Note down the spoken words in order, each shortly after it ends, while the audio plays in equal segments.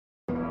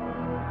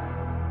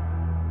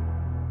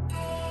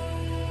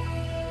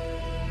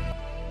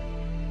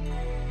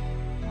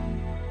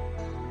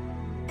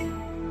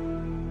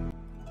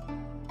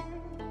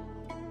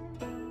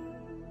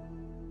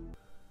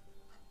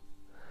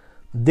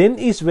then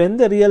is when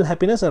the real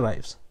happiness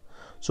arrives.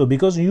 So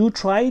because you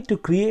try to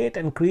create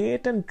and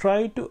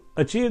try to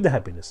achieve the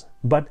happiness,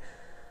 but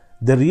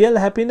the real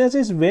happiness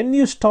is when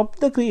you stop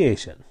the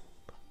creation.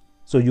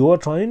 So you are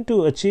trying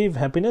to achieve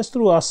happiness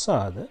through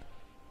asada,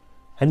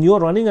 and you are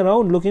running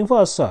around looking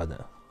for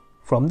asada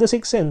from the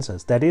 6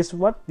 senses. That is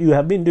what you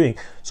have been doing.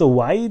 So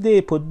why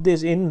they put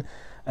this in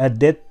a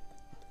death,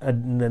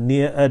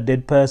 near a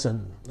dead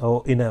person,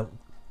 or in a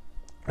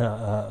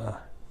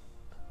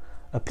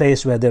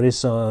place where there is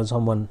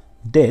someone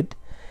dead,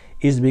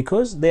 is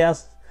because they are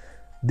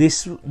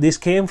this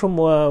came from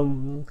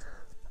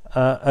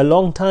a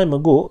long time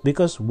ago,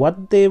 because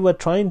what they were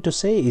trying to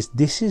say is,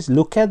 this is,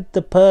 look at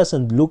the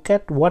person, look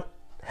at what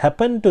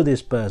happened to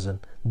this person,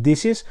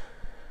 this is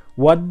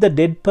what the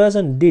dead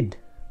person did,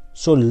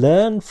 so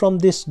learn from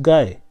this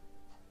guy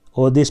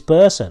or this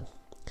person.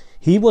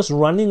 He was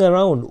running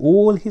around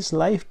all his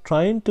life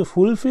trying to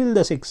fulfill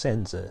the 6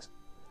 senses.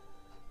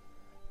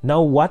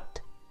 Now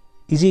what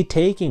is he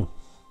taking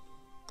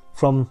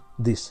from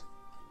this?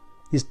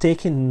 He's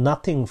taking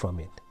nothing from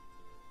it.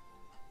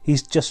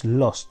 He's just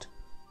lost.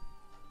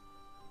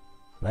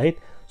 Right?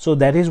 So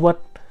that is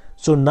what.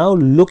 So now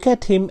look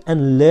at him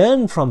and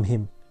learn from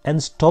him,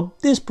 and stop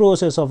this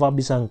process of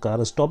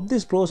abhisankara, stop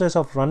this process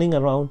of running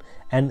around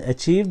and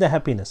achieve the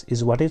happiness,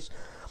 is what is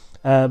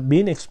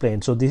being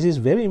explained. So this is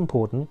very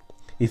important.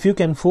 If you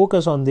can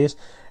focus on this,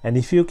 and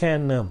if you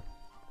can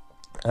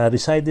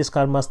recite this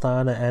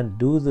karmasthana and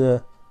do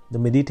the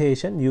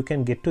meditation, you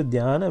can get to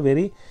dhyana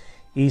very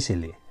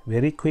easily,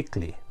 very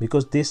quickly,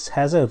 because this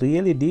has a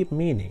really deep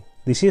meaning.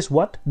 This is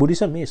what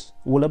Buddhism is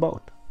all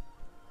about.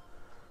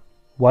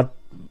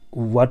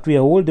 What we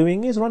are all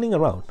doing is running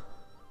around.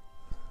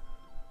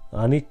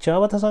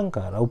 Anicca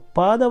sankara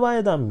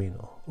uppadavaya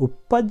dhammino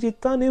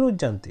uppajjitta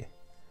nirujjanti.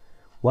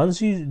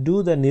 Once you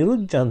do the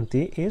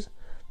nirujjanti, is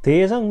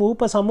tesang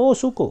mupa samo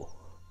sukho,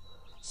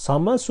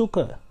 sama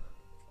sukha.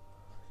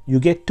 You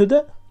get to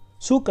the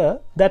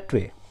sukha that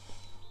way.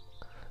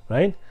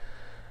 Right?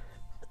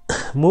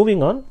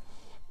 Moving on.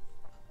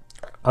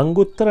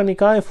 Anguttara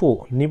Nikaya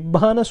 4,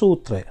 Nibbhana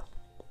Sutra.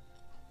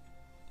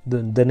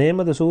 The name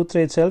of the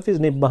sutra itself is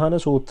Nibbhana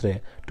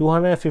Sutra,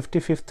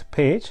 255th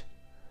page.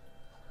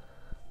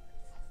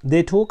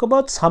 They talk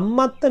about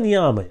sammatta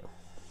niyamaya.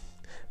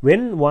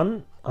 When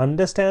one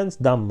understands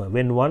Dhamma,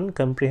 when one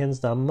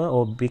comprehends Dhamma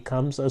or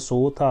becomes a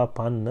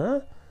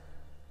Sotapanna,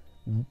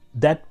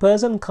 that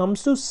person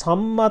comes to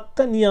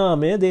sammatta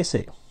niyamaya, they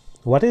say.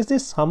 What is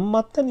this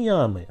sammatta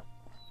niyamaya?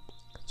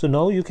 So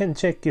now you can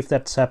check if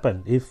that's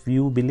happened. If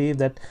you believe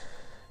that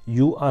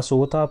you are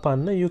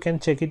Sotapanna, you can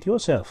check it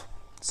yourself.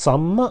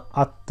 Samma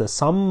atta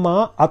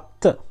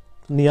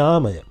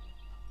niyamaya.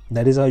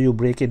 That is how you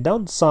break it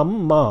down.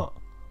 Samma.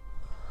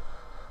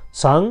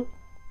 Sang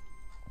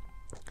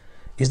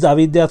is the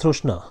avidya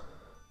thrishna,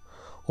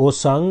 or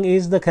sang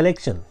is the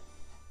collection.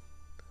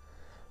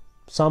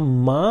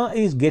 Samma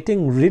is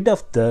getting rid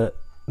of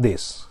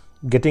this.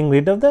 Getting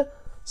rid of the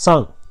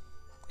sang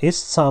is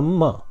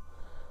samma.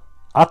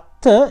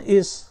 Atta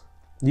is,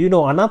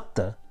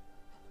 anatta.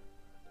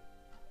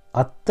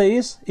 Atta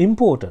is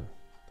important.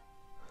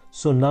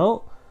 So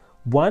now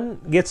one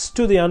gets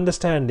to the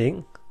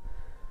understanding,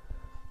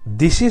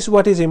 this is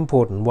what is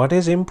important. What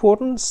is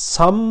important?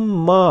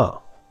 Samma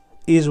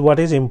is what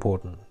is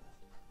important,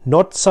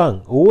 not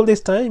sang. All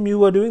this time you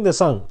were doing the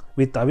sang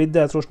with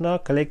avidya thrishna,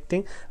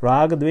 collecting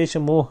raga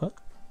dvesha moha.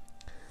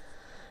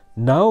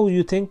 Now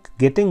you think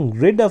getting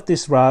rid of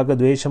this raga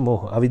dvesha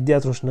moha,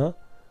 avidya thrishna,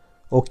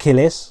 or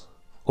keles,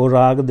 or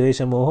raga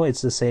dvesha moha,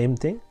 it's the same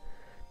thing.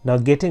 Now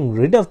getting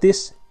rid of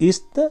this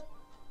is the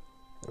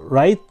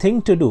right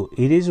thing to do.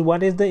 It is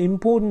what is the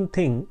important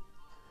thing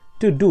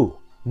to do.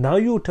 Now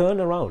you turn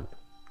around.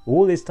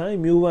 All this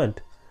time you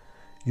weren't.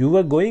 You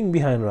were going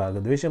behind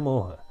raga dvesha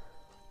moha.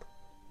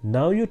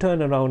 Now you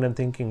turn around and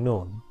thinking,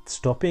 no,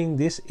 stopping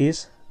this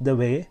is the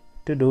way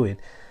to do it.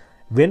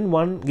 When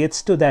one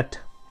gets to that,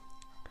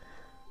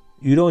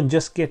 you don't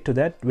just get to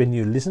that. When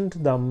you listen to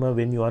Dhamma,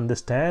 when you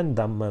understand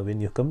Dhamma,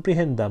 when you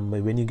comprehend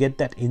Dhamma, when you get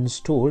that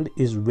installed,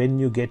 is when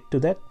you get to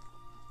that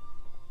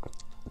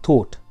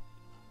thought.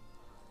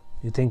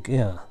 You think,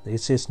 yeah,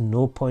 this is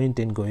no point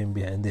in going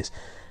behind this.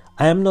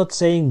 I am not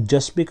saying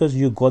just because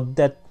you got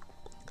that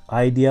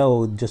idea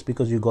or just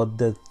because you got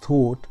the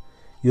thought,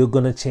 you're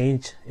going to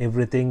change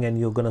everything and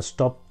you're going to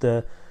stop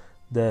the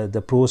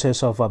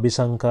process of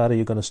abhisankara,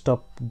 you're going to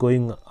stop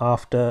going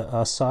after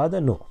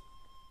asada. No,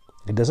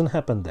 it doesn't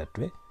happen that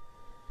way.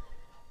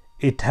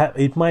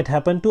 It might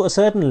happen to a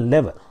certain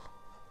level,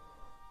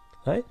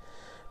 right?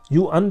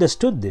 You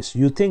understood this,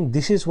 you think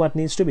this is what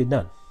needs to be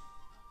done,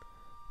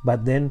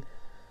 but then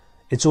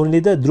it's only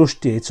the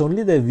drushti, it's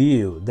only the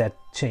view that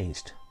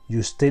changed.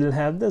 You still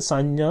have the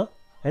sanya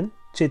and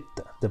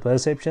chitta, the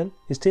perception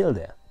is still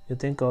there. You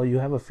think, oh, you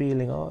have a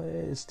feeling, oh,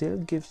 it still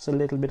gives a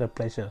little bit of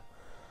pleasure,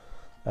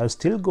 I'll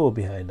still go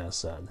behind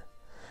asada.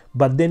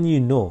 But then you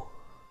know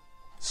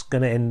it's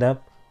going to end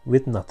up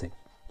with nothing,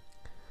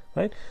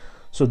 right?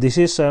 So this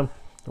is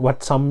what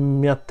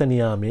samyatta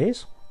niyama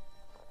is.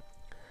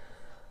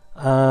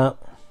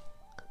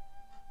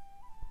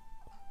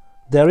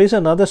 there is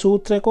another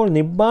sutra called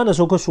Nibbhana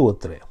Sukha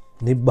Sutra.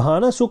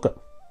 Nibbhana Sukha.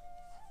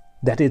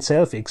 That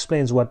itself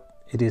explains what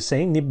it is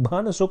saying.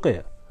 Nibbhana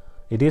Sukha.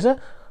 It is a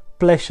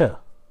pleasure.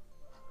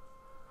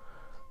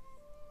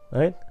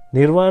 Right?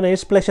 Nirvana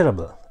is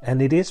pleasurable,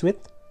 and it is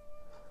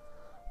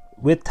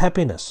with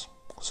happiness.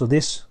 So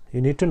this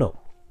you need to know.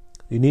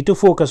 You need to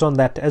focus on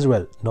that as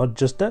well, not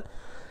just the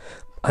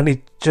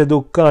anicca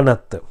dukkha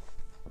anatta.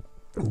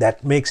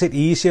 That makes it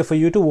easier for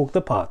you to walk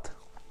the path.